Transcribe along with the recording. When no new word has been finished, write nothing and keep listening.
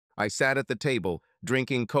I sat at the table,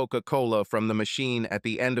 drinking Coca-Cola from the machine at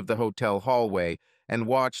the end of the hotel hallway, and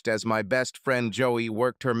watched as my best friend Joey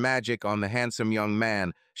worked her magic on the handsome young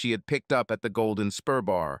man she had picked up at the Golden Spur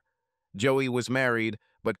Bar. Joey was married,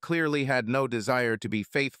 but clearly had no desire to be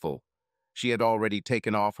faithful. She had already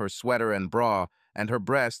taken off her sweater and bra, and her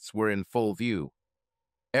breasts were in full view.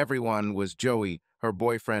 Everyone was Joey, her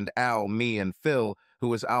boyfriend Al, me, and Phil, who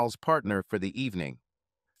was Al's partner for the evening.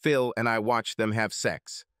 Phil and I watched them have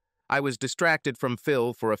sex. I was distracted from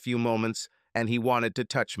Phil for a few moments, and he wanted to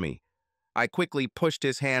touch me. I quickly pushed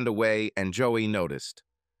his hand away, and Joey noticed.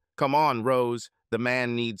 "Come on, Rose, the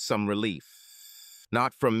man needs some relief."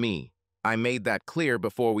 Not from me. I made that clear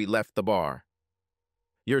before we left the bar.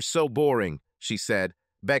 "You're so boring," she said,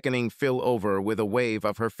 beckoning Phil over with a wave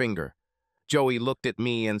of her finger. Joey looked at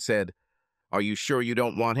me and said, "Are you sure you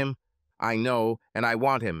don't want him?" "I know, and I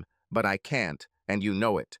want him, but I can't, and you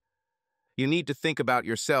know it." "You need to think about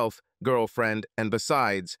yourself, girlfriend, and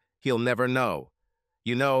besides, he'll never know.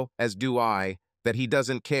 You know, as do I, that he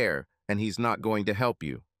doesn't care, and he's not going to help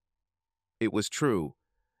you." It was true.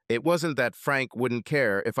 It wasn't that Frank wouldn't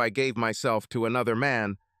care if I gave myself to another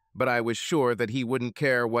man, but I was sure that he wouldn't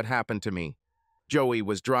care what happened to me. Joey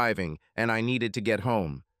was driving, and I needed to get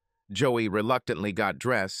home. Joey reluctantly got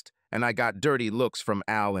dressed, and I got dirty looks from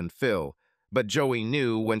Al and Phil, but Joey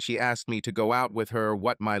knew when she asked me to go out with her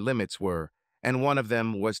what my limits were, and one of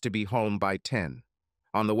them was to be home by 10.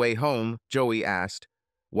 On the way home, Joey asked,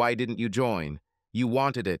 "Why didn't you join? You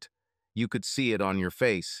wanted it. You could see it on your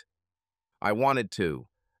face." I wanted to.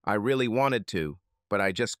 I really wanted to, but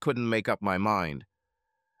I just couldn't make up my mind.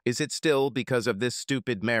 Is it still because of this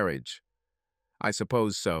stupid marriage? I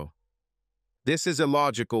suppose so. This is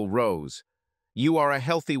illogical, Rose. You are a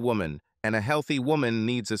healthy woman, and a healthy woman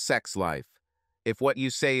needs a sex life. If what you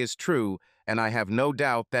say is true, and I have no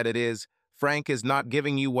doubt that it is, Frank is not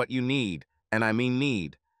giving you what you need, and I mean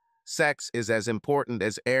need. Sex is as important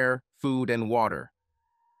as air, food, and water.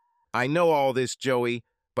 I know all this, Joey,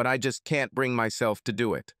 but I just can't bring myself to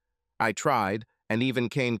do it. I tried, and even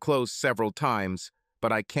came close several times,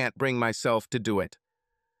 but I can't bring myself to do it.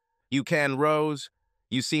 You can, Rose.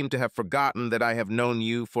 You seem to have forgotten that I have known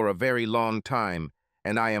you for a very long time,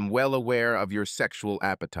 and I am well aware of your sexual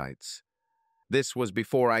appetites. This was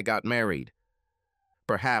before I got married.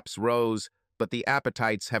 Perhaps, Rose, but the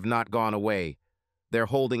appetites have not gone away. They're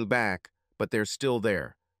holding back, but they're still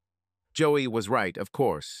there. Joey was right, of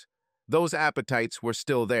course. Those appetites were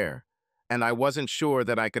still there, and I wasn't sure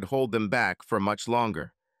that I could hold them back for much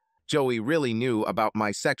longer. Joey really knew about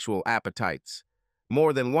my sexual appetites.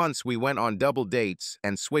 More than once we went on double dates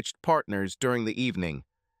and switched partners during the evening.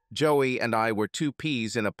 Joey and I were two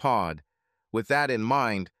peas in a pod. With that in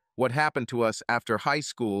mind, what happened to us after high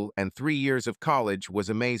school and 3 years of college was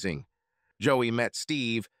amazing. Joey met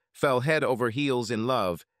Steve, fell head over heels in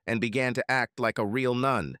love, and began to act like a real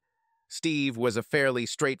nun. Steve was a fairly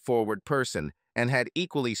straightforward person and had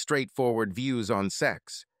equally straightforward views on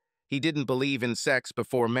sex. He didn't believe in sex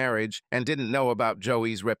before marriage and didn't know about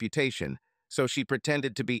Joey's reputation, so she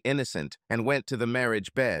pretended to be innocent and went to the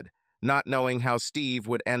marriage bed, not knowing how Steve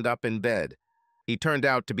would end up in bed. He turned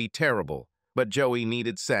out to be terrible, but Joey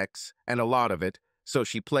needed sex, and a lot of it, so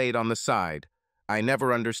she played on the side. I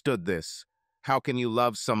never understood this. How can you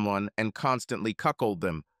love someone and constantly cuckold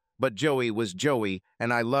them? But Joey was Joey,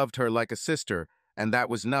 and I loved her like a sister, and that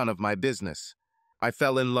was none of my business. I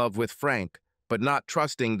fell in love with Frank, but not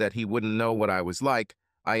trusting that he wouldn't know what I was like,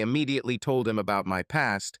 I immediately told him about my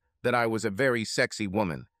past, that I was a very sexy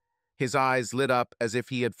woman. His eyes lit up as if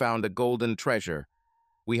he had found a golden treasure.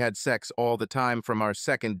 We had sex all the time from our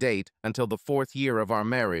second date until the 4th year of our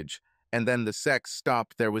marriage, and then the sex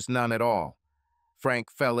stopped. There was none at all.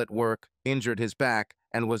 Frank fell at work, injured his back,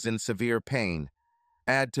 and was in severe pain.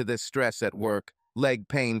 Add to this stress at work, leg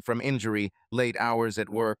pain from injury, late hours at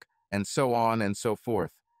work, and so on and so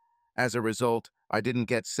forth. As a result, I didn't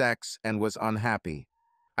get sex and was unhappy.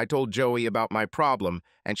 I told Joey about my problem,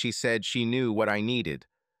 and she said she knew what I needed.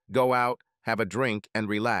 Go out, have a drink, and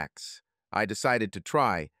relax. I decided to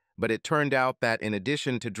try, but it turned out that in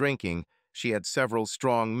addition to drinking, she had several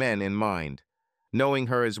strong men in mind. Knowing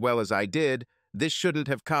her as well as I did, this shouldn't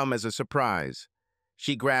have come as a surprise.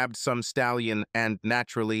 She grabbed some stallion, and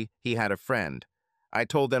naturally, he had a friend. I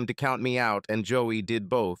told them to count me out, and Joey did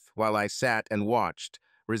both, while I sat and watched,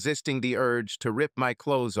 resisting the urge to rip my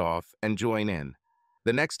clothes off and join in.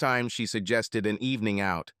 The next time she suggested an evening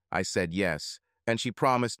out, I said yes, and she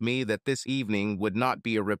promised me that this evening would not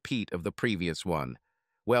be a repeat of the previous one.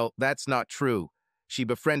 Well, that's not true. She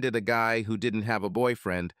befriended a guy who didn't have a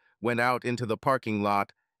boyfriend, went out into the parking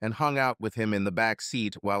lot, and hung out with him in the back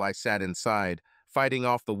seat while I sat inside, fighting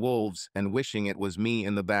off the wolves and wishing it was me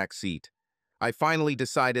in the back seat. I finally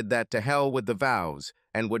decided that to hell with the vows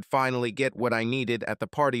and would finally get what I needed at the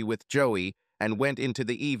party with Joey, and went into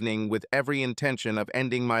the evening with every intention of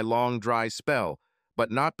ending my long dry spell,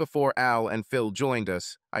 but not before Al and Phil joined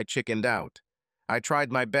us. I chickened out. I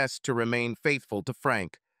tried my best to remain faithful to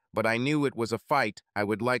Frank, but I knew it was a fight I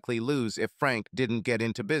would likely lose if Frank didn't get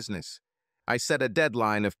into business. I set a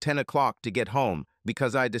deadline of 10 o'clock to get home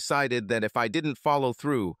because I decided that if I didn't follow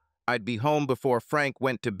through, I'd be home before Frank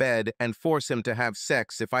went to bed and force him to have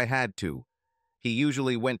sex if I had to. He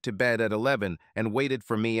usually went to bed at 11 and waited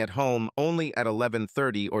for me at home only at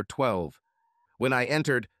 11:30 or 12. When I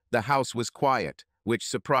entered, the house was quiet, which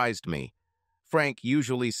surprised me. Frank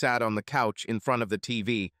usually sat on the couch in front of the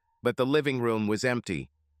TV, but the living room was empty.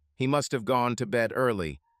 He must have gone to bed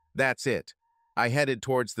early. That's it. I headed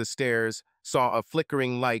towards the stairs, saw a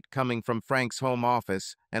flickering light coming from Frank's home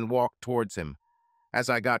office, and walked towards him. As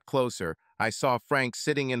I got closer, I saw Frank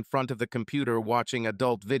sitting in front of the computer watching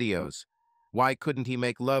adult videos. Why couldn't he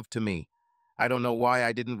make love to me? I don't know why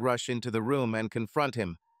I didn't rush into the room and confront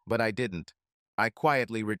him, but I didn't. I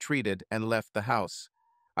quietly retreated and left the house.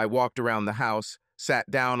 I walked around the house,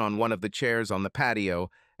 sat down on one of the chairs on the patio,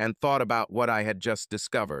 and thought about what I had just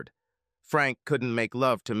discovered. Frank couldn't make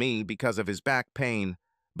love to me because of his back pain,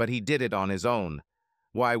 but he did it on his own.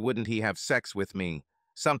 Why wouldn't he have sex with me?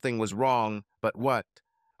 Something was wrong, but what?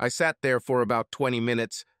 I sat there for about 20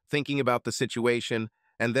 minutes, thinking about the situation,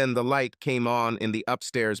 and then the light came on in the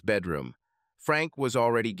upstairs bedroom. Frank was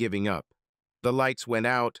already giving up. The lights went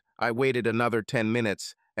out, I waited another 10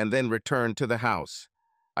 minutes, and then returned to the house.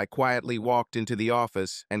 I quietly walked into the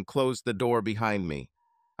office and closed the door behind me.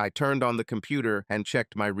 I turned on the computer and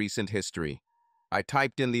checked my recent history. I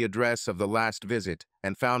typed in the address of the last visit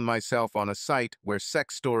and found myself on a site where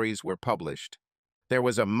sex stories were published. There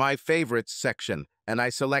was a My Favorites section, and I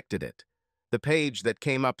selected it. The page that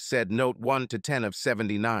came up said Note 1 to 10 of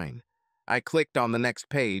 79. I clicked on the next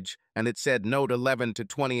page, and it said Note 11 to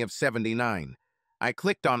 20 of 79. I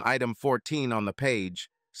clicked on item 14 on the page,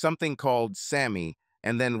 something called Sammy,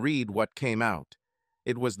 and then read what came out.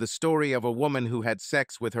 It was the story of a woman who had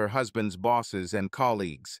sex with her husband's bosses and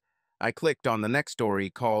colleagues. I clicked on the next story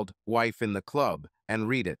called Wife in the Club and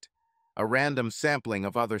read it. A random sampling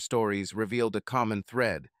of other stories revealed a common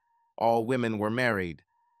thread. All women were married.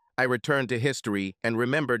 I returned to history and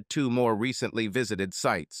remembered two more recently visited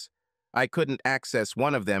sites. I couldn't access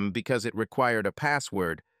one of them because it required a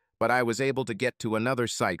password, but I was able to get to another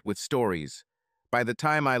site with stories. By the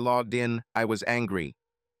time I logged in, I was angry.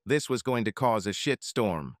 This was going to cause a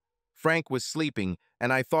shitstorm. Frank was sleeping,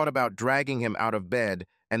 and I thought about dragging him out of bed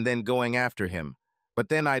and then going after him. But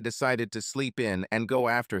then I decided to sleep in and go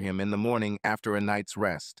after him in the morning after a night's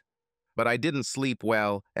rest. But I didn't sleep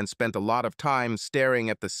well and spent a lot of time staring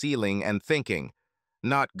at the ceiling and thinking.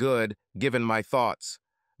 Not good, given my thoughts.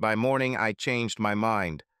 By morning, I changed my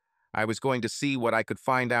mind. I was going to see what I could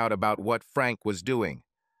find out about what Frank was doing.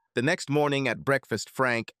 The next morning at breakfast,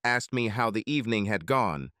 Frank asked me how the evening had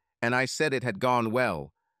gone, and I said it had gone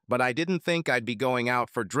well, but I didn't think I'd be going out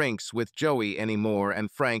for drinks with Joey anymore,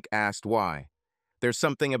 and Frank asked why. There's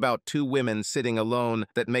something about two women sitting alone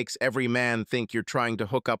that makes every man think you're trying to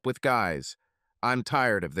hook up with guys. I'm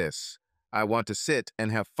tired of this. I want to sit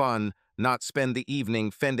and have fun, not spend the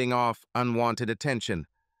evening fending off unwanted attention.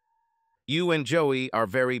 You and Joey are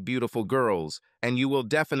very beautiful girls, and you will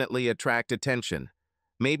definitely attract attention.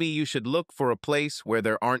 Maybe you should look for a place where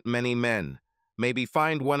there aren't many men. Maybe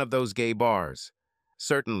find one of those gay bars.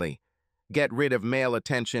 Certainly. Get rid of male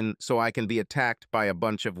attention so I can be attacked by a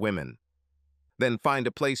bunch of women. Then find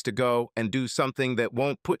a place to go and do something that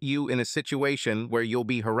won't put you in a situation where you'll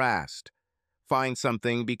be harassed. Find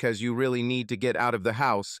something because you really need to get out of the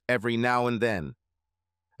house every now and then.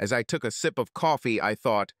 As I took a sip of coffee, I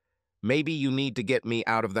thought, maybe you need to get me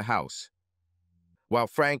out of the house. While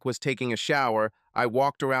Frank was taking a shower, I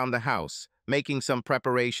walked around the house, making some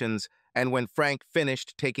preparations, and when Frank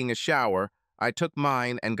finished taking a shower, I took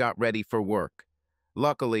mine and got ready for work.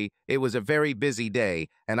 Luckily, it was a very busy day,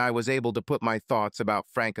 and I was able to put my thoughts about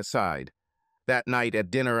Frank aside. That night at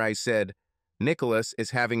dinner, I said, Nicholas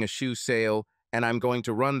is having a shoe sale, and I'm going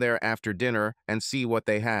to run there after dinner and see what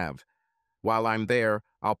they have. While I'm there,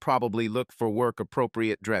 I'll probably look for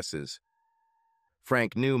work-appropriate dresses.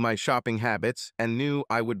 Frank knew my shopping habits and knew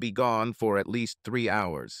I would be gone for at least 3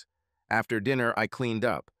 hours. After dinner, I cleaned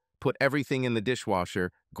up, put everything in the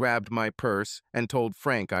dishwasher, grabbed my purse, and told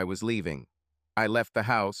Frank I was leaving. I left the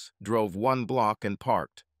house, drove 1 block, and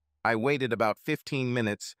parked. I waited about 15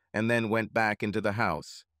 minutes and then went back into the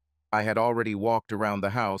house. I had already walked around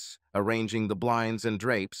the house, arranging the blinds and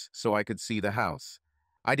drapes so I could see the house.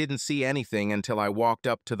 I didn't see anything until I walked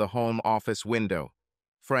up to the home office window.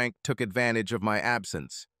 Frank took advantage of my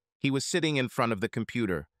absence. He was sitting in front of the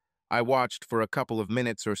computer. I watched for a couple of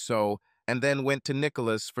minutes or so and then went to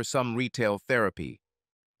Nicholas for some retail therapy.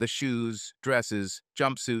 The shoes, dresses,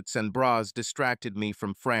 jumpsuits, and bras distracted me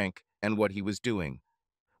from Frank and what he was doing.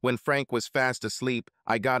 When Frank was fast asleep,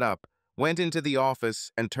 I got up, went into the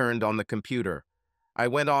office, and turned on the computer. I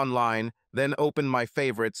went online, then opened my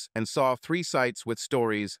favorites and saw 3 sites with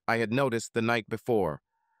stories I had noticed the night before.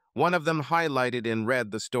 One of them highlighted in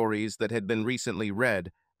red the stories that had been recently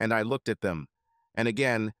read, and I looked at them. And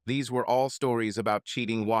again, these were all stories about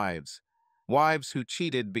cheating wives. Wives who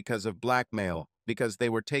cheated because of blackmail, because they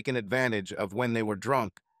were taken advantage of when they were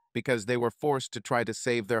drunk, because they were forced to try to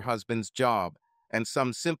save their husband's job, and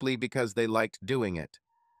some simply because they liked doing it.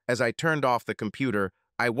 As I turned off the computer,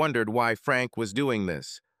 I wondered why Frank was doing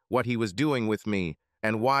this, what he was doing with me,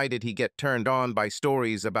 and why did he get turned on by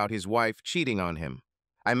stories about his wife cheating on him.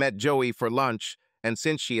 I met Joey for lunch, and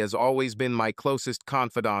since she has always been my closest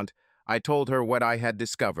confidant, I told her what I had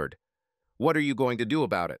discovered. "What are you going to do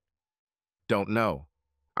about it?" "Don't know.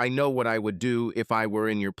 I know what I would do if I were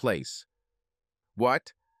in your place."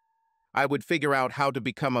 "What?" "I would figure out how to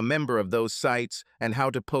become a member of those sites and how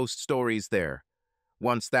to post stories there.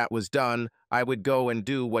 Once that was done, I would go and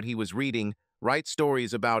do what he was reading, write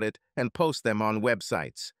stories about it, and post them on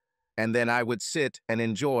websites. And then I would sit and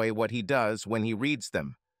enjoy what he does when he reads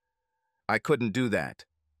them." "I couldn't do that."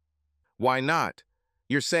 "Why not?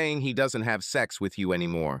 You're saying he doesn't have sex with you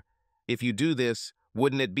anymore. If you do this,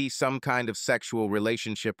 wouldn't it be some kind of sexual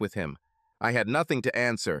relationship with him?" I had nothing to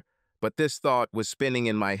answer, but this thought was spinning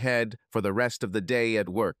in my head for the rest of the day at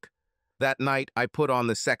work. That night, I put on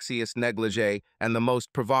the sexiest negligee and the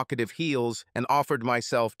most provocative heels and offered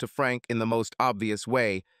myself to Frank in the most obvious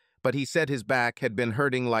way, but he said his back had been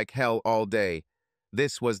hurting like hell all day.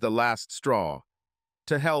 This was the last straw.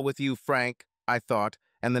 To hell with you, Frank, I thought,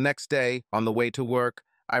 and the next day, on the way to work,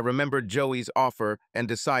 I remembered Joey's offer and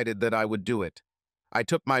decided that I would do it. I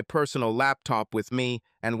took my personal laptop with me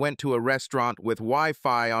and went to a restaurant with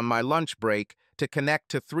Wi-Fi on my lunch break to connect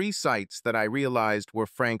to 3 sites that I realized were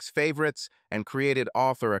Frank's favorites and created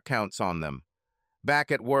author accounts on them. Back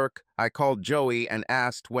at work, I called Joey and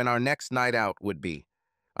asked when our next night out would be.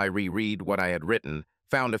 I reread what I had written,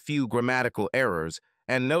 found a few grammatical errors,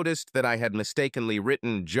 and noticed that I had mistakenly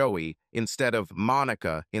written Joey instead of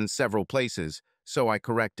Monica in several places, so I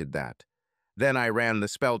corrected that. Then I ran the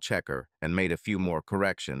spell checker and made a few more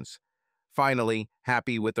corrections. Finally,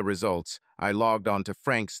 happy with the results, I logged on to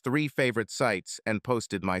Frank's 3 favorite sites and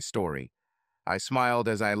posted my story. I smiled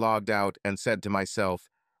as I logged out and said to myself,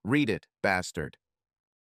 "Read it, bastard."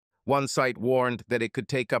 One site warned that it could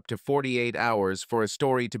take up to 48 hours for a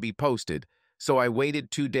story to be posted, so I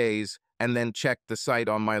waited 2 days and then checked the site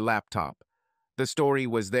on my laptop. The story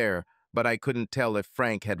was there, but I couldn't tell if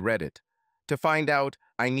Frank had read it. To find out,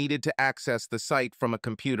 I needed to access the site from a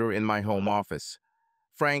computer in my home office.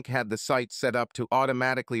 Frank had the site set up to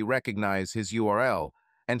automatically recognize his URL,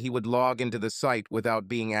 and he would log into the site without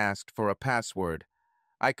being asked for a password.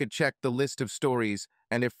 I could check the list of stories,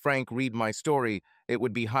 and if Frank read my story, it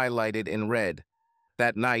would be highlighted in red.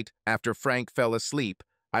 That night, after Frank fell asleep,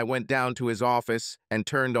 I went down to his office and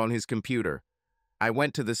turned on his computer. I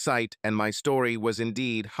went to the site, and my story was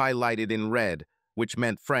indeed highlighted in red, which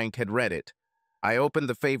meant Frank had read it. I opened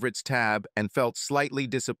the Favorites tab and felt slightly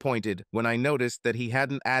disappointed when I noticed that he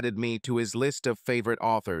hadn't added me to his list of favorite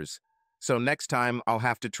authors. So next time, I'll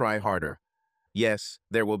have to try harder. Yes,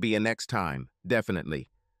 there will be a next time, definitely.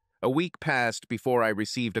 A week passed before I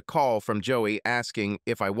received a call from Joey asking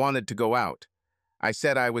if I wanted to go out. I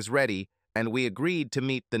said I was ready, and we agreed to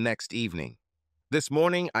meet the next evening. This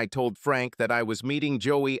morning, I told Frank that I was meeting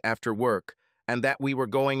Joey after work and that we were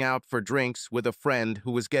going out for drinks with a friend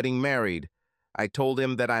who was getting married. I told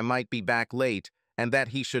him that I might be back late and that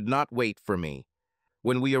he should not wait for me.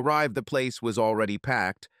 When we arrived, the place was already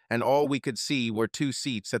packed, and all we could see were 2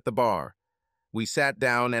 seats at the bar. We sat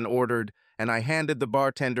down and ordered, and I handed the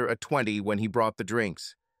bartender a 20 when he brought the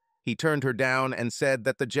drinks. He turned her down and said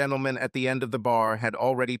that the gentleman at the end of the bar had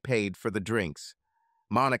already paid for the drinks.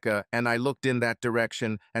 Monica and I looked in that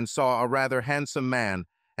direction and saw a rather handsome man,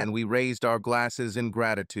 and we raised our glasses in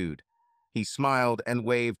gratitude. He smiled and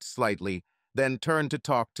waved slightly, then turned to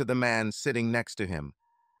talk to the man sitting next to him.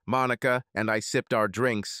 Monica and I sipped our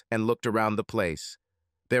drinks and looked around the place.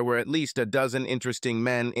 There were at least a dozen interesting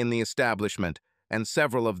men in the establishment, and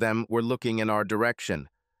several of them were looking in our direction.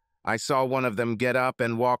 I saw one of them get up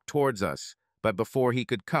and walk towards us, but before he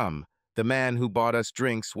could come, The man who bought us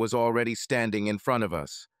drinks was already standing in front of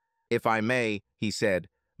us. "If I may," he said,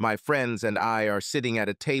 "my friends and I are sitting at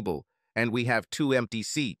a table, and we have 2 empty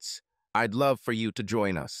seats. I'd love for you to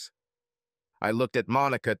join us." I looked at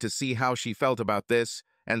Monica to see how she felt about this,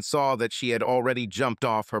 and saw that she had already jumped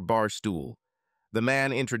off her bar stool. The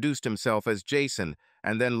man introduced himself as Jason,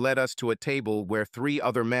 and then led us to a table where 3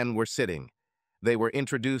 other men were sitting. They were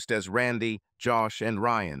introduced as Randy, Josh, and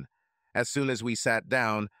Ryan. As soon as we sat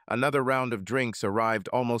down, another round of drinks arrived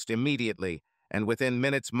almost immediately, and within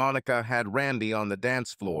minutes Monica had Randy on the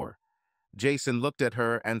dance floor. Jason looked at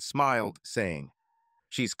her and smiled, saying,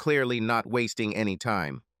 "She's clearly not wasting any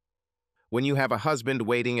time." When you have a husband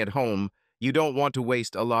waiting at home, you don't want to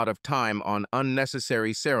waste a lot of time on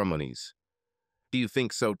unnecessary ceremonies. Do you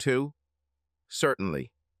think so too?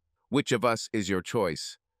 Certainly. Which of us is your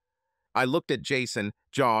choice? I looked at Jason,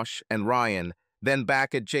 Josh, and Ryan, then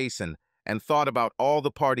back at Jason, and thought about all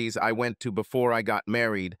the parties I went to before I got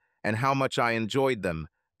married and how much I enjoyed them,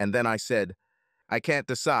 and then I said, "I can't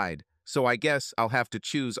decide, so I guess I'll have to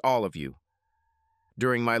choose all of you."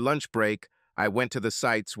 During my lunch break, I went to the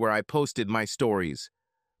sites where I posted my stories.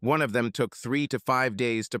 One of them took 3 to 5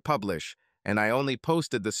 days to publish, and I only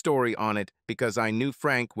posted the story on it because I knew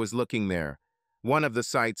Frank was looking there. One of the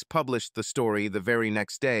sites published the story the very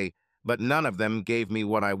next day, but none of them gave me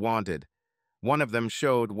what I wanted. One of them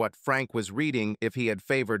showed what Frank was reading if he had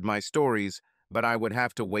favored my stories, but I would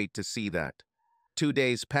have to wait to see that. 2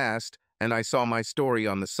 days passed, and I saw my story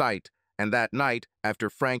on the site, and that night, after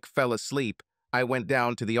Frank fell asleep, I went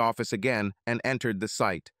down to the office again and entered the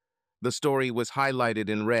site. The story was highlighted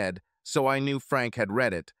in red, so I knew Frank had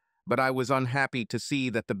read it, but I was unhappy to see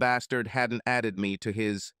that the bastard hadn't added me to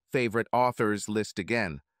his favorite authors list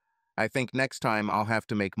again. I think next time I'll have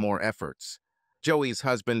to make more efforts. Joey's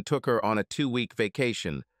husband took her on a 2-week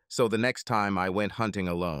vacation, so the next time I went hunting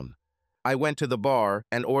alone. I went to the bar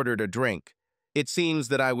and ordered a drink. It seems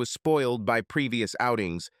that I was spoiled by previous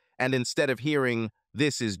outings, and instead of hearing,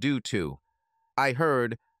 "This is due to," I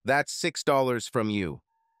heard, "That's $6 from you."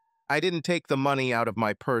 I didn't take the money out of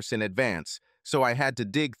my purse in advance, so I had to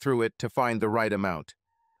dig through it to find the right amount.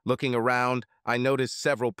 Looking around, I noticed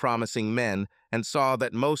several promising men and saw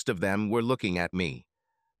that most of them were looking at me.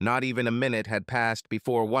 Not even a minute had passed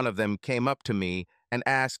before one of them came up to me and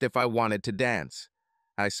asked if I wanted to dance.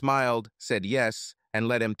 I smiled, said yes, and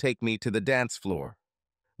let him take me to the dance floor.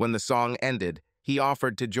 When the song ended, he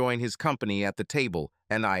offered to join his company at the table,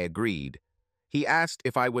 and I agreed. He asked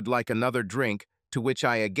if I would like another drink, to which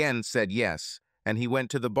I again said yes, and he went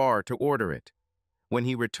to the bar to order it. When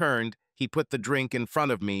he returned, he put the drink in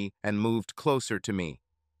front of me and moved closer to me.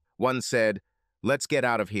 One said, "Let's get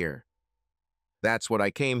out of here." That's what I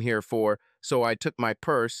came here for, so I took my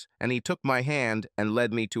purse, and he took my hand and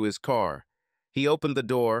led me to his car. He opened the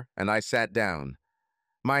door, and I sat down.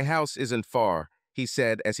 "My house isn't far," he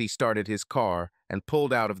said as he started his car and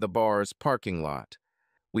pulled out of the bar's parking lot.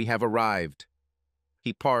 "We have arrived."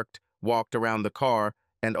 He parked, walked around the car,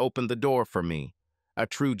 and opened the door for me. A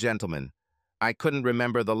true gentleman. I couldn't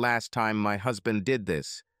remember the last time my husband did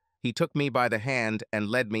this. He took me by the hand and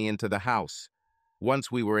led me into the house. Once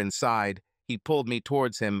we were inside, he pulled me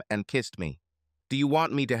towards him and kissed me. "Do you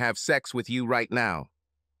want me to have sex with you right now?"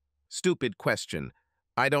 Stupid question.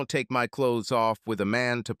 I don't take my clothes off with a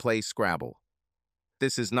man to play Scrabble.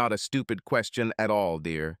 This is not a stupid question at all,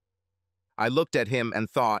 dear. I looked at him and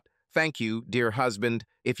thought, "Thank you, dear husband.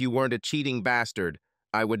 If you weren't a cheating bastard,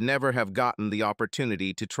 I would never have gotten the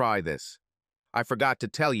opportunity to try this. I forgot to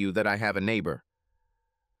tell you that I have a neighbor."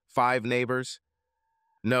 5 neighbors?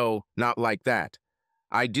 No, not like that.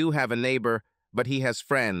 I do have a neighbor, but he has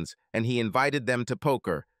friends, and he invited them to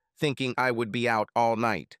poker, thinking I would be out all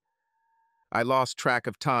night. I lost track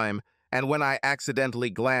of time, and when I accidentally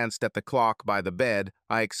glanced at the clock by the bed,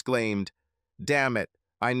 I exclaimed, "Damn it,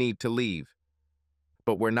 I need to leave."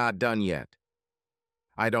 But we're not done yet.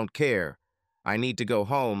 I don't care. I need to go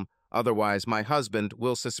home, otherwise my husband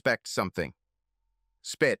will suspect something.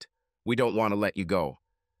 Spit, we don't want to let you go.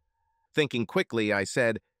 Thinking quickly, I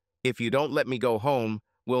said, "If you don't let me go home,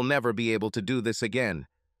 we'll never be able to do this again.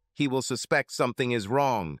 He will suspect something is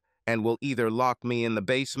wrong and will either lock me in the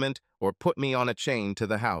basement or put me on a chain to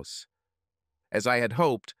the house." As I had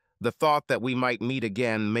hoped, the thought that we might meet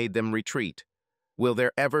again made them retreat. Will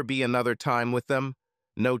there ever be another time with them?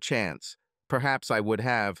 No chance. Perhaps I would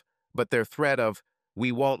have, but their threat of,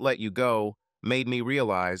 "We won't let you go," made me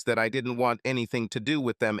realize that I didn't want anything to do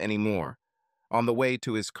with them anymore. On the way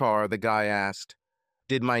to his car, the guy asked,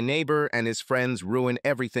 "Did my neighbor and his friends ruin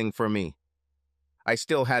everything for me?" I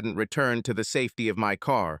still hadn't returned to the safety of my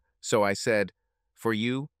car, so I said, "For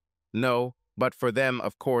you? No, But for them,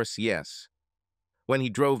 of course, yes. When he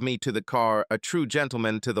drove me to the car, a true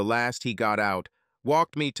gentleman to the last, he got out,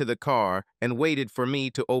 walked me to the car, and waited for me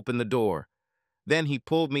to open the door. Then he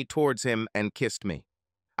pulled me towards him and kissed me.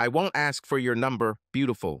 I won't ask for your number,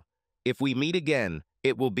 beautiful. If we meet again,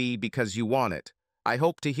 it will be because you want it. I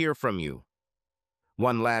hope to hear from you.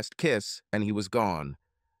 One last kiss, and he was gone.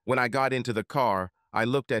 When I got into the car, I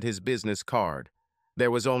looked at his business card. There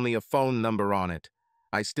was only a phone number on it.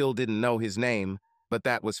 I still didn't know his name, but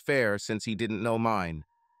that was fair since he didn't know mine.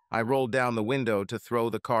 I rolled down the window to throw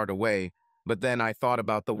the card away, but then I thought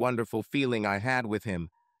about the wonderful feeling I had with him,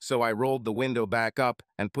 so I rolled the window back up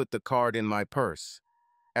and put the card in my purse.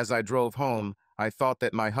 As I drove home, I thought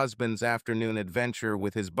that my husband's afternoon adventure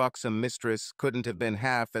with his buxom mistress couldn't have been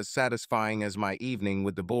half as satisfying as my evening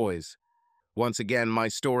with the boys. Once again, my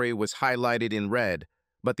story was highlighted in red,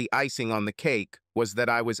 but the icing on the cake was that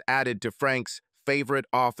I was added to Frank's favorite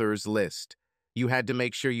authors list. You had to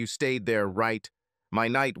make sure you stayed there, right? My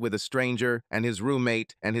night with a stranger and his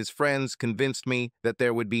roommate and his friends convinced me that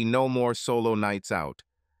there would be no more solo nights out.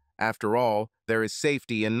 After all, there is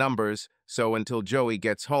safety in numbers, so until Joey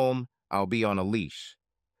gets home, I'll be on a leash.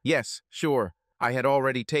 Yes, sure, I had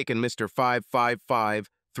already taken Mr.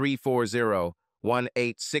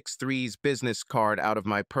 555-340-1863's business card out of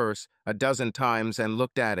my purse a dozen times and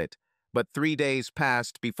looked at it, but 3 days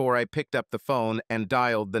passed before I picked up the phone and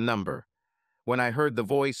dialed the number. When I heard the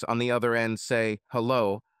voice on the other end say,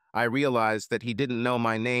 hello, I realized that he didn't know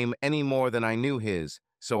my name any more than I knew his,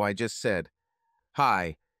 so I just said,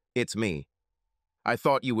 hi, it's me. I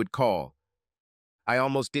thought you would call. I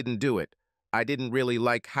almost didn't do it. I didn't really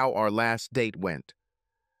like how our last date went.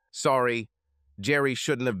 Sorry, Jerry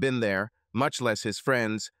shouldn't have been there, much less his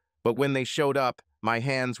friends, but when they showed up, my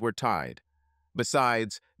hands were tied.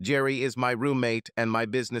 Besides, Jerry is my roommate and my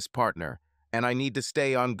business partner, and I need to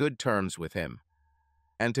stay on good terms with him.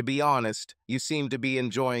 And to be honest, you seem to be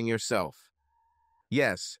enjoying yourself.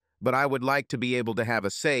 Yes, but I would like to be able to have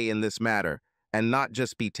a say in this matter, and not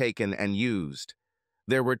just be taken and used.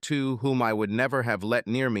 There were two whom I would never have let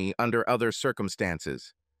near me under other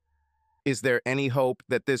circumstances. Is there any hope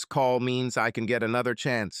that this call means I can get another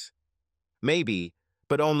chance? Maybe,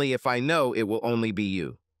 but only if I know it will only be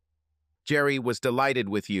you. Jerry was delighted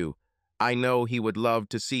with you. I know he would love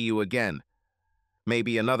to see you again.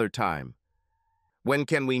 Maybe another time. When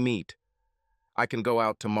can we meet? I can go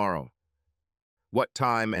out tomorrow. What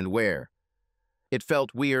time and where? It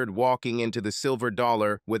felt weird walking into the Silver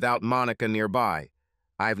Dollar without Monica nearby.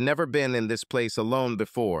 I've never been in this place alone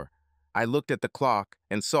before. I looked at the clock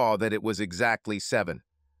and saw that it was exactly 7.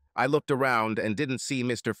 I looked around and didn't see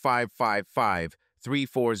Mr.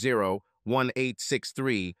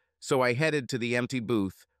 555-340-1863, so I headed to the empty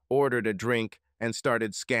booth, ordered a drink, and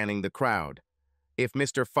started scanning the crowd. If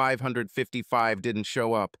Mr. 555 didn't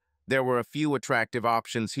show up, there were a few attractive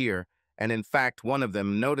options here, and in fact one of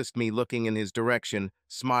them noticed me looking in his direction,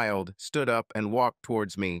 smiled, stood up, and walked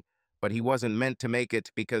towards me. But he wasn't meant to make it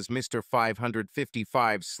because Mr.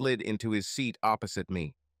 555 slid into his seat opposite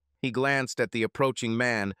me. He glanced at the approaching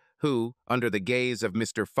man who, under the gaze of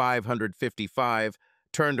Mr. 555,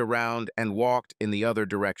 turned around and walked in the other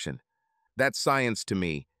direction. That's science to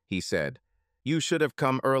me, he said. You should have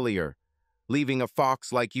come earlier. Leaving a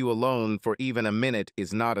fox like you alone for even a minute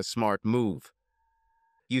is not a smart move.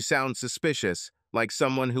 You sound suspicious, like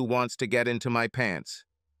someone who wants to get into my pants.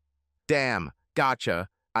 Damn, gotcha.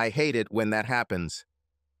 I hate it when that happens.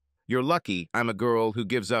 You're lucky I'm a girl who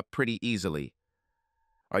gives up pretty easily.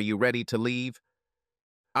 Are you ready to leave?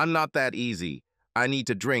 I'm not that easy. I need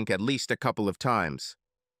to drink at least a couple of times.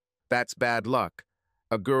 That's bad luck.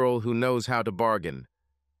 A girl who knows how to bargain.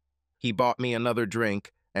 He bought me another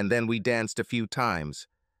drink, and then we danced a few times.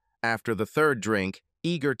 After the third drink,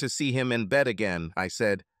 eager to see him in bed again, I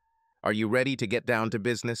said, Are you ready to get down to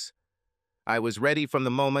business? I was ready from the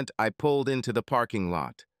moment I pulled into the parking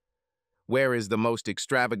lot. Where is the most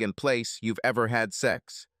extravagant place you've ever had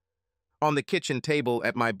sex? On the kitchen table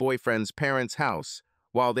at my boyfriend's parents' house,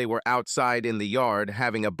 while they were outside in the yard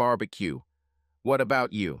having a barbecue. What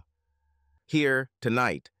about you? Here,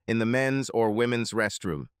 tonight, in the men's or women's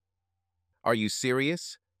restroom. Are you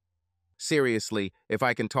serious? Seriously, if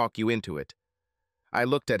I can talk you into it. I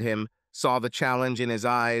looked at him, saw the challenge in his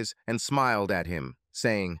eyes, and smiled at him,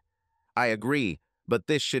 saying, I agree, but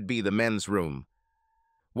this should be the men's room.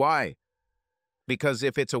 Why? Because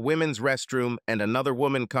if it's a women's restroom and another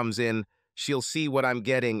woman comes in, she'll see what I'm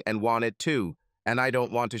getting and want it too, and I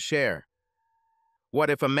don't want to share. What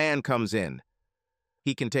if a man comes in?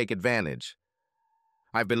 He can take advantage.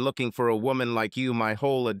 I've been looking for a woman like you my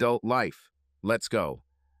whole adult life. Let's go.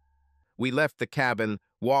 We left the cabin,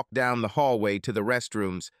 walked down the hallway to the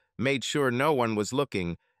restrooms, made sure no one was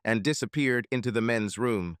looking, and disappeared into the men's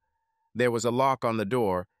room. There was a lock on the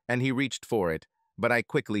door, and he reached for it, but I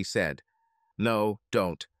quickly said, "No,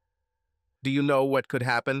 don't. Do you know what could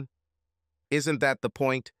happen? Isn't that the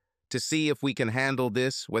point? To see if we can handle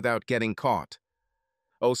this without getting caught.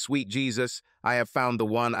 Oh, sweet Jesus, I have found the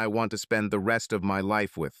one I want to spend the rest of my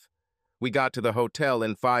life with." We got to the hotel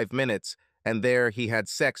in 5 minutes, and there he had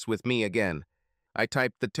sex with me again. I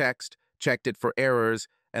typed the text, checked it for errors,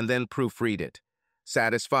 and then proofread it.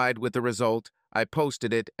 Satisfied with the result, I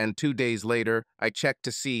posted it, and 2 days later, I checked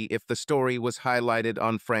to see if the story was highlighted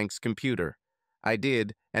on Frank's computer. I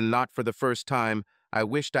did, and not for the first time. I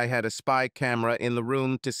wished I had a spy camera in the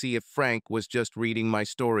room to see if Frank was just reading my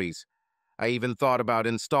stories. I even thought about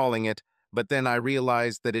installing it, but then I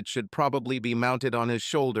realized that it should probably be mounted on his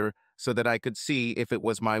shoulder so that I could see if it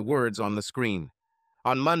was my words on the screen.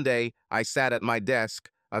 On Monday, I sat at my desk,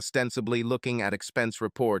 ostensibly looking at expense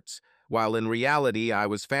reports, while in reality I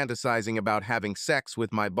was fantasizing about having sex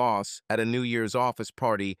with my boss at a New Year's office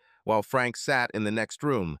party while Frank sat in the next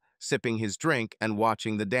room, sipping his drink and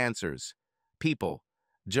watching the dancers. People.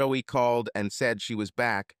 Joey called and said she was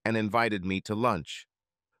back and invited me to lunch.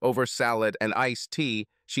 Over salad and iced tea,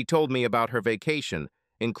 she told me about her vacation,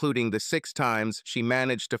 including the 6 times she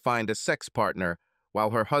managed to find a sex partner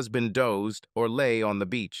while her husband dozed or lay on the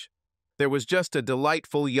beach. There was just a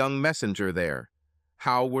delightful young messenger there.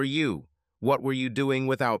 How were you? What were you doing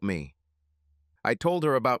without me? I told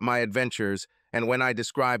her about my adventures, and when I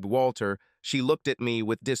described Walter, she looked at me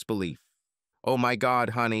with disbelief. "Oh my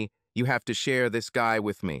God, honey, you have to share this guy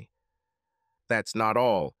with me." That's not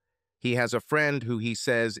all. He has a friend who he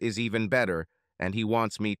says is even better, and he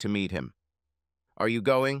wants me to meet him. Are you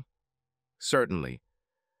going? Certainly.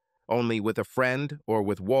 Only with a friend or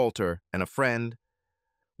with Walter and a friend?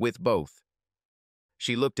 With both.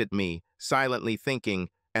 She looked at me, silently thinking,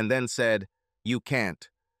 and then said, "You can't."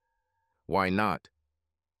 Why not?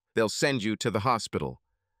 They'll send you to the hospital.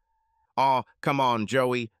 Aw, come on,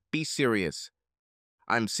 Joey, be serious.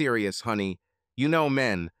 I'm serious, honey. You know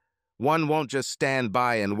men. One won't just stand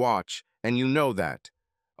by and watch, and you know that.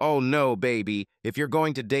 Oh no, baby, if you're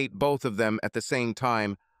going to date both of them at the same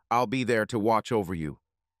time, I'll be there to watch over you.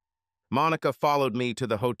 Monica followed me to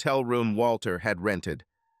the hotel room Walter had rented.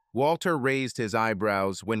 Walter raised his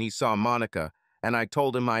eyebrows when he saw Monica, and I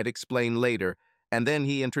told him I'd explain later, and then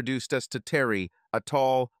he introduced us to Terry, a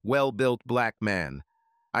tall, well-built black man.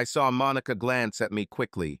 I saw Monica glance at me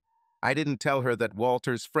quickly. I didn't tell her that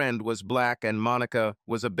Walter's friend was black and Monica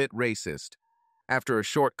was a bit racist. After a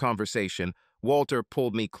short conversation, Walter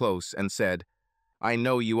pulled me close and said, "I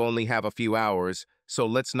know you only have a few hours, so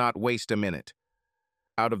let's not waste a minute."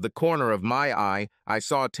 Out of the corner of my eye, I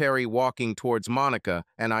saw Terry walking towards Monica,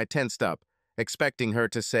 and I tensed up, expecting her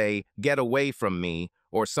to say, "Get away from me,"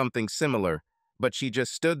 or something similar, but she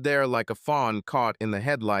just stood there like a fawn caught in the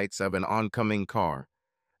headlights of an oncoming car.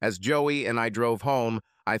 As Joey and I drove home,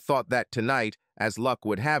 I thought that tonight, as luck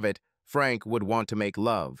would have it, Frank would want to make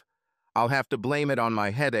love. I'll have to blame it on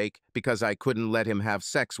my headache because I couldn't let him have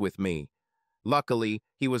sex with me. Luckily,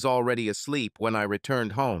 he was already asleep when I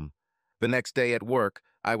returned home. The next day at work,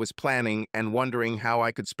 I was planning and wondering how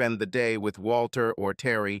I could spend the day with Walter or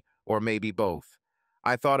Terry, or maybe both.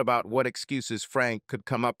 I thought about what excuses Frank could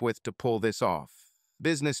come up with to pull this off.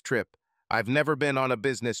 Business trip. I've never been on a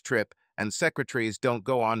business trip, and secretaries don't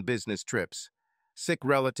go on business trips. Sick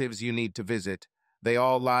relatives you need to visit. They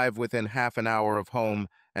all live within half an hour of home,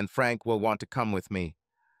 and Frank will want to come with me.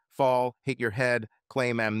 Fall, hit your head,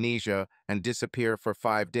 claim amnesia, and disappear for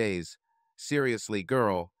 5 days. Seriously,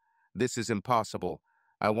 girl, this is impossible.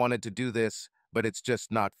 I wanted to do this, but it's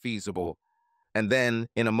just not feasible. And then,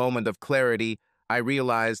 in a moment of clarity, I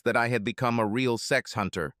realized that I had become a real sex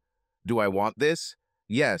hunter. Do I want this?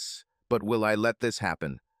 Yes, but will I let this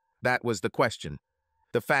happen? That was the question.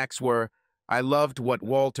 The facts were, I loved what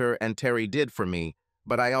Walter and Terry did for me,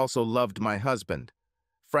 but I also loved my husband.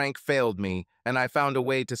 Frank failed me, and I found a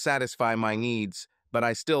way to satisfy my needs, but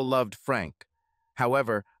I still loved Frank.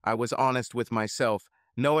 However, I was honest with myself,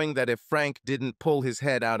 knowing that if Frank didn't pull his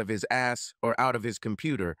head out of his ass or out of his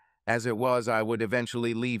computer, as it was, I would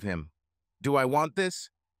eventually leave him. Do I want this?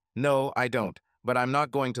 No, I don't, but I'm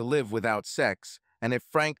not going to live without sex, and if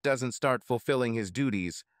Frank doesn't start fulfilling his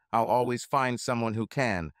duties, I'll always find someone who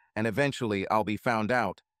can, and eventually I'll be found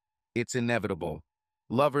out. It's inevitable.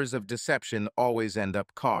 Lovers of deception always end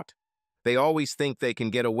up caught. They always think they can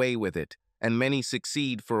get away with it, and many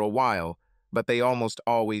succeed for a while, but they almost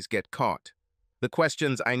always get caught. The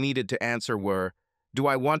questions I needed to answer were, do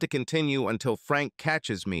I want to continue until Frank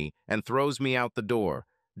catches me and throws me out the door?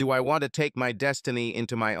 Do I want to take my destiny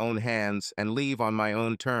into my own hands and leave on my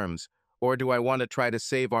own terms, or do I want to try to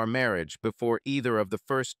save our marriage before either of the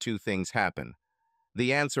first two things happen?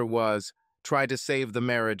 The answer was, try to save the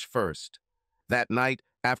marriage first. That night,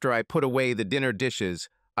 after I put away the dinner dishes,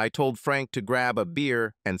 I told Frank to grab a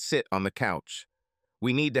beer and sit on the couch.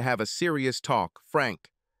 We need to have a serious talk, Frank.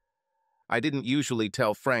 I didn't usually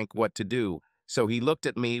tell Frank what to do, so he looked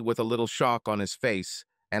at me with a little shock on his face,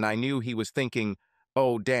 and I knew he was thinking,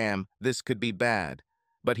 oh damn, this could be bad.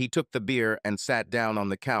 But he took the beer and sat down on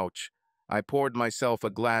the couch. I poured myself a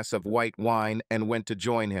glass of white wine and went to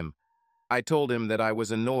join him. I told him that I was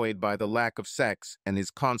annoyed by the lack of sex and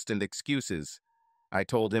his constant excuses. I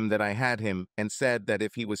told him that I had him and said that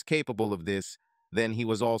if he was capable of this, then he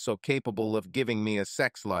was also capable of giving me a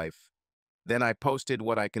sex life. Then I posted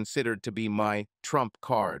what I considered to be my trump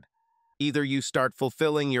card. Either you start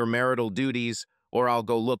fulfilling your marital duties, or I'll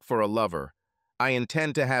go look for a lover. I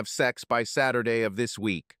intend to have sex by Saturday of this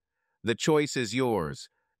week. The choice is yours.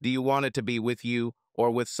 Do you want it to be with you,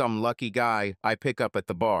 or with some lucky guy I pick up at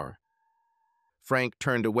the bar? Frank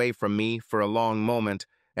turned away from me for a long moment,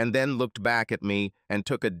 and then looked back at me and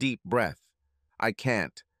took a deep breath. I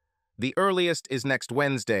can't. The earliest is next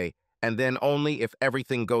Wednesday, and then only if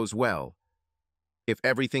everything goes well. If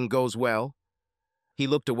everything goes well? He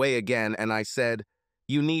looked away again, and I said,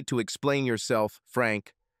 you need to explain yourself,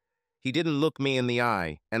 Frank. He didn't look me in the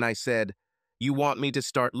eye, and I said, you want me to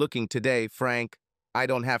start looking today, Frank? I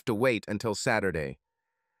don't have to wait until Saturday.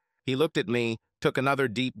 He looked at me, took another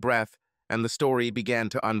deep breath, and the story began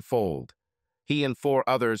to unfold. He and 4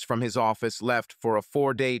 others from his office left for a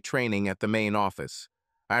 4-day training at the main office.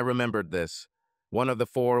 I remembered this. One of the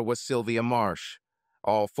 4 was Sylvia Marsh.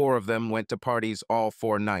 All 4 of them went to parties all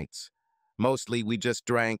 4 nights. Mostly we just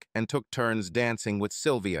drank and took turns dancing with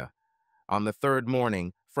Sylvia. On the 3rd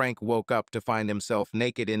morning, Frank woke up to find himself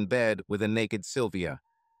naked in bed with a naked Sylvia.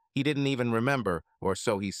 He didn't even remember, or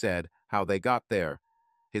so he said, how they got there.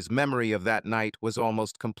 His memory of that night was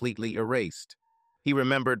almost completely erased. He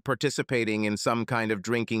remembered participating in some kind of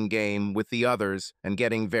drinking game with the others and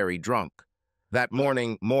getting very drunk. That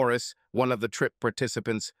morning, Morris, one of the trip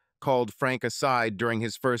participants, called Frank aside during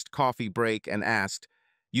his first coffee break and asked,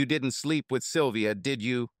 you didn't sleep with Sylvia, did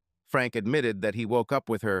you? Frank admitted that he woke up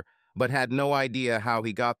with her, but had no idea how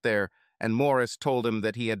he got there, and Morris told him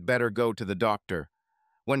that he had better go to the doctor.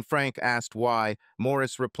 When Frank asked why,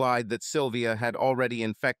 Morris replied that Sylvia had already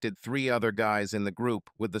infected 3 other guys in the group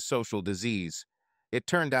with the social disease. It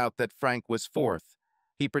turned out that Frank was 4th.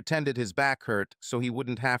 He pretended his back hurt so he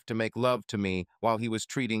wouldn't have to make love to me while he was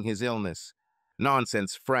treating his illness.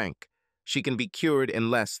 Nonsense, Frank. She can be cured in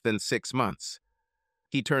less than 6 months.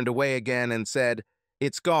 He turned away again and said,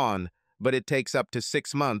 it's gone, but it takes up to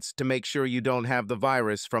 6 months to make sure you don't have the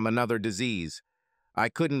virus from another disease. I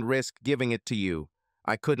couldn't risk giving it to you.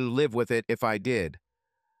 I couldn't live with it if I did.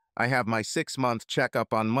 I have my 6-month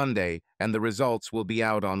checkup on Monday, and the results will be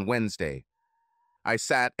out on Wednesday. I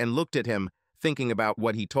sat and looked at him, thinking about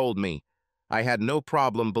what he told me. I had no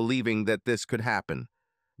problem believing that this could happen.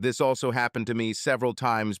 This also happened to me several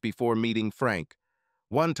times before meeting Frank.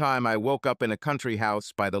 One time I woke up in a country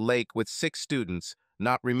house by the lake with 6 students,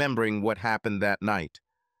 not remembering what happened that night.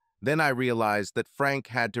 Then I realized that Frank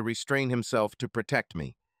had to restrain himself to protect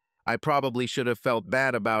me. I probably should have felt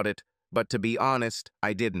bad about it, but to be honest,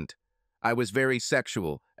 I didn't. I was very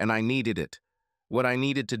sexual, and I needed it. What I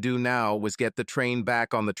needed to do now was get the train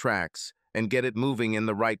back on the tracks and get it moving in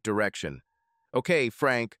the right direction. Okay,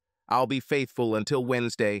 Frank, I'll be faithful until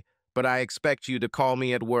Wednesday, but I expect you to call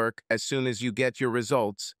me at work as soon as you get your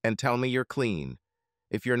results and tell me you're clean.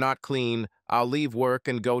 If you're not clean, I'll leave work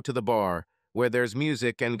and go to the bar, where there's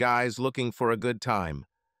music and guys looking for a good time.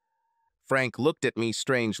 Frank looked at me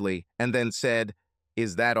strangely and then said,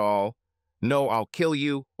 is that all? No, I'll kill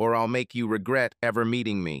you or I'll make you regret ever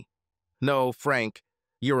meeting me. No, Frank,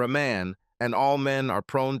 you're a man, and all men are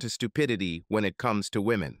prone to stupidity when it comes to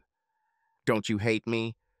women. Don't you hate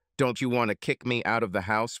me? Don't you want to kick me out of the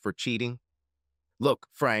house for cheating? Look,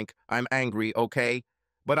 Frank, I'm angry, okay?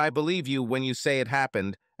 But I believe you when you say it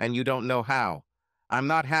happened, and you don't know how. I'm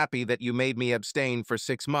not happy that you made me abstain for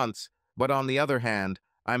 6 months, but on the other hand,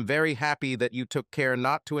 I'm very happy that you took care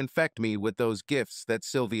not to infect me with those gifts that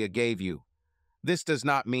Sylvia gave you. This does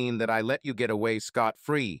not mean that I let you get away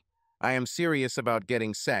scot-free. I am serious about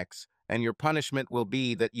getting sex, and your punishment will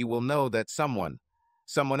be that you will know that someone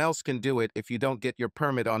else can do it if you don't get your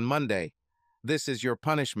permit on Monday. This is your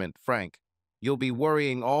punishment, Frank. You'll be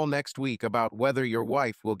worrying all next week about whether your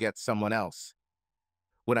wife will get someone else.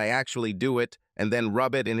 Would I actually do it and then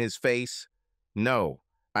rub it in his face? No.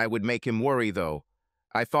 I would make him worry, though.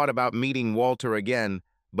 I thought about meeting Walter again,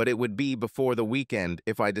 but it would be before the weekend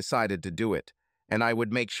if I decided to do it, and I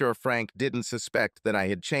would make sure Frank didn't suspect that I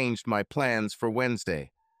had changed my plans for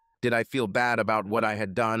Wednesday. Did I feel bad about what I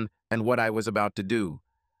had done and what I was about to do?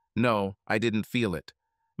 No, I didn't feel it.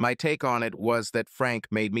 My take on it was that Frank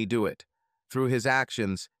made me do it. Through his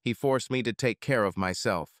actions, he forced me to take care of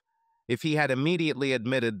myself. If he had immediately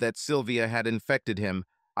admitted that Sylvia had infected him,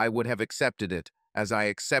 I would have accepted it, as I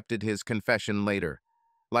accepted his confession later.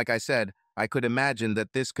 Like I said, I could imagine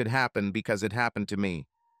that this could happen because it happened to me.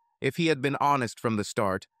 If he had been honest from the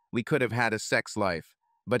start, we could have had a sex life.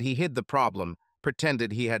 But he hid the problem,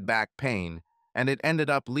 pretended he had back pain, and it ended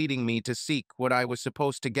up leading me to seek what I was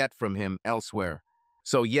supposed to get from him elsewhere.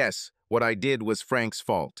 So yes, what I did was Frank's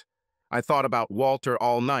fault. I thought about Walter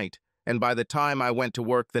all night, and by the time I went to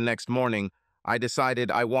work the next morning, I decided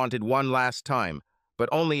I wanted one last time, but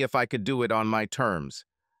only if I could do it on my terms.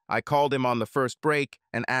 I called him on the first break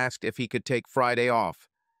and asked if he could take Friday off.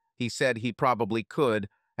 He said he probably could,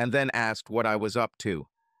 and then asked what I was up to.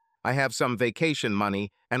 I have some vacation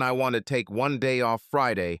money, and I want to take one day off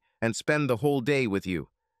Friday and spend the whole day with you.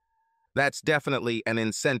 That's definitely an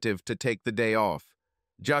incentive to take the day off.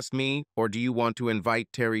 Just me, or do you want to invite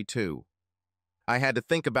Terry too? I had to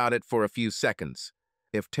think about it for a few seconds.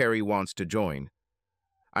 If Terry wants to join.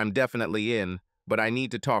 I'm definitely in, but I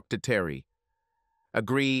need to talk to Terry.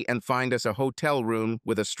 Agree and find us a hotel room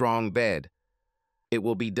with a strong bed. It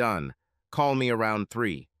will be done. Call me around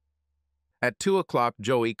 3. At 2 o'clock,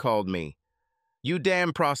 Joey called me. You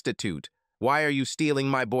damn prostitute. Why are you stealing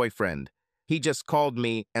my boyfriend? He just called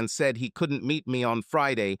me and said he couldn't meet me on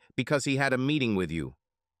Friday because he had a meeting with you.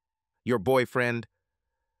 Your boyfriend?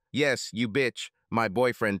 Yes, you bitch, my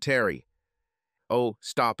boyfriend Terry. Oh,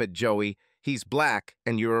 stop it, Joey. He's black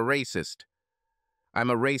and you're a racist. I'm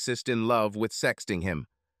a racist in love with sexting him.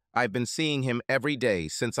 I've been seeing him every day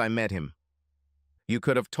since I met him. You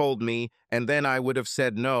could have told me, and then I would have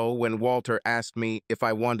said no when Walter asked me if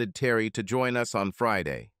I wanted Terry to join us on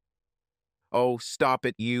Friday. Oh, stop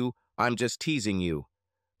it, you. I'm just teasing you.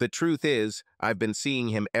 The truth is, I've been seeing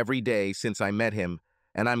him every day since I met him,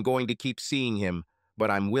 and I'm going to keep seeing him, but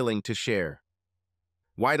I'm willing to share.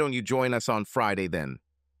 Why don't you join us on Friday then?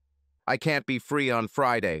 I can't be free on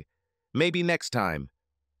Friday. Maybe next time.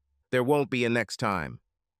 There won't be a next time.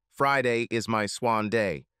 Friday is my swan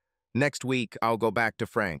day. Next week, I'll go back to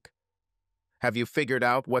Frank. Have you figured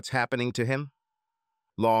out what's happening to him?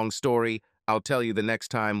 Long story, I'll tell you the next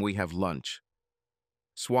time we have lunch.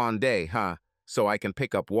 Swan day, huh? So I can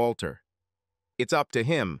pick up Walter. It's up to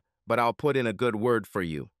him, but I'll put in a good word for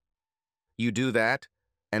you. You do that?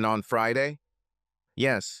 And on Friday?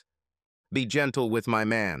 Yes. Be gentle with my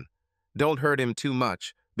man. Don't hurt him too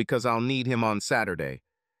much, because I'll need him on Saturday.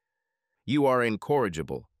 You are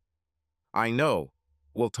incorrigible. I know.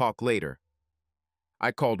 We'll talk later.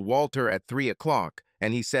 I called Walter at 3 o'clock,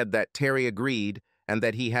 and he said that Terry agreed and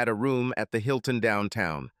that he had a room at the Hilton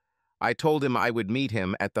downtown. I told him I would meet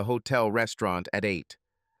him at the hotel restaurant at 8.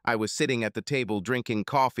 I was sitting at the table drinking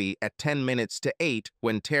coffee at 10 minutes to 8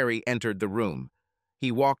 when Terry entered the room.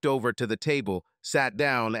 He walked over to the table, sat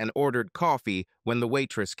down, and ordered coffee when the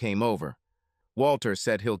waitress came over. Walter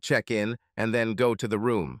said he'll check in and then go to the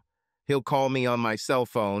room. He'll call me on my cell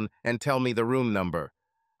phone and tell me the room number.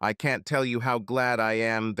 I can't tell you how glad I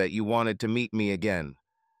am that you wanted to meet me again.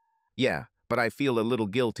 Yeah, but I feel a little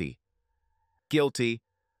guilty. Guilty?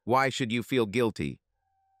 Why should you feel guilty?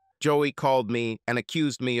 Joey called me and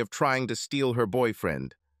accused me of trying to steal her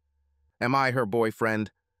boyfriend. Am I her boyfriend?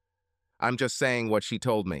 I'm just saying what she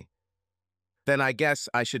told me. Then I guess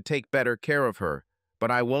I should take better care of her, but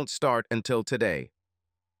I won't start until today.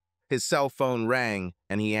 His cell phone rang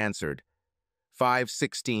and he answered.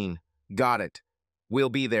 516. Got it. We'll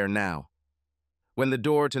be there now. When the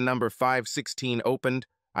door to number 516 opened,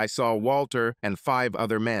 I saw Walter and 5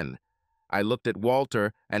 other men. I looked at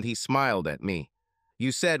Walter and he smiled at me.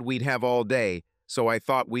 You said we'd have all day, so I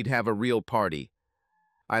thought we'd have a real party.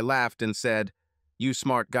 I laughed and said, you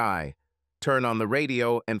smart guy. Turn on the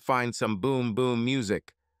radio and find some boom boom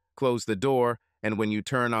music. Close the door, and when you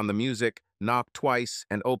turn on the music, knock twice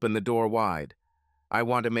and open the door wide. I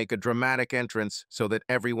want to make a dramatic entrance so that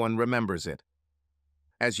everyone remembers it.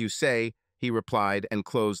 As you say, he replied and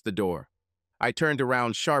closed the door. I turned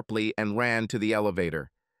around sharply and ran to the elevator.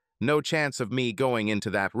 No chance of me going into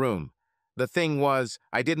that room. The thing was,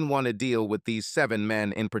 I didn't want to deal with these 7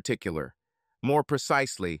 men in particular. More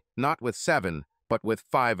precisely, not with 7, but with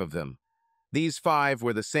 5 of them. These 5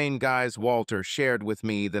 were the same guys Walter shared with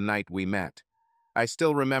me the night we met. I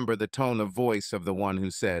still remember the tone of voice of the one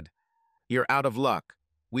who said, "You're out of luck.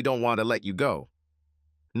 We don't want to let you go."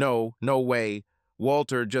 No, no way.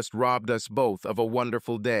 Walter just robbed us both of a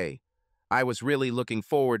wonderful day. I was really looking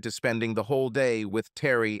forward to spending the whole day with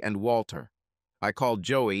Terry and Walter. I called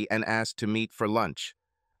Joey and asked to meet for lunch.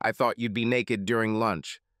 I thought you'd be naked during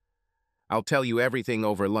lunch. I'll tell you everything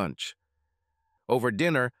over lunch. Over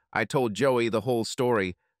dinner, I told Joey the whole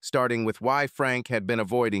story, starting with why Frank had been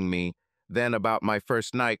avoiding me, then about my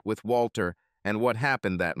first night with Walter and what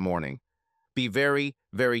happened that morning. Be very,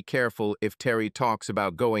 very careful if Terry talks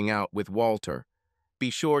about going out with Walter. Be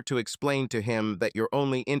sure to explain to him that you're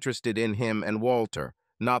only interested in him and Walter,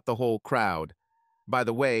 not the whole crowd. By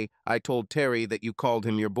the way, I told Terry that you called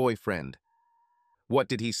him your boyfriend. What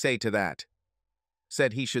did he say to that?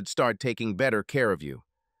 Said he should start taking better care of you.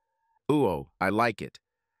 Ooh, I like it.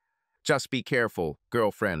 Just be careful,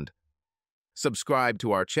 girlfriend. Subscribe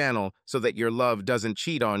to our channel so that your love doesn't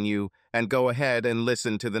cheat on you, and go ahead and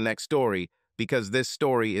listen to the next story, because this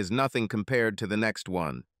story is nothing compared to the next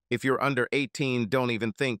one. If you're under 18, don't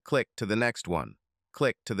even think, click to the next one.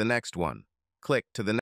 Click to the next one. Click to the next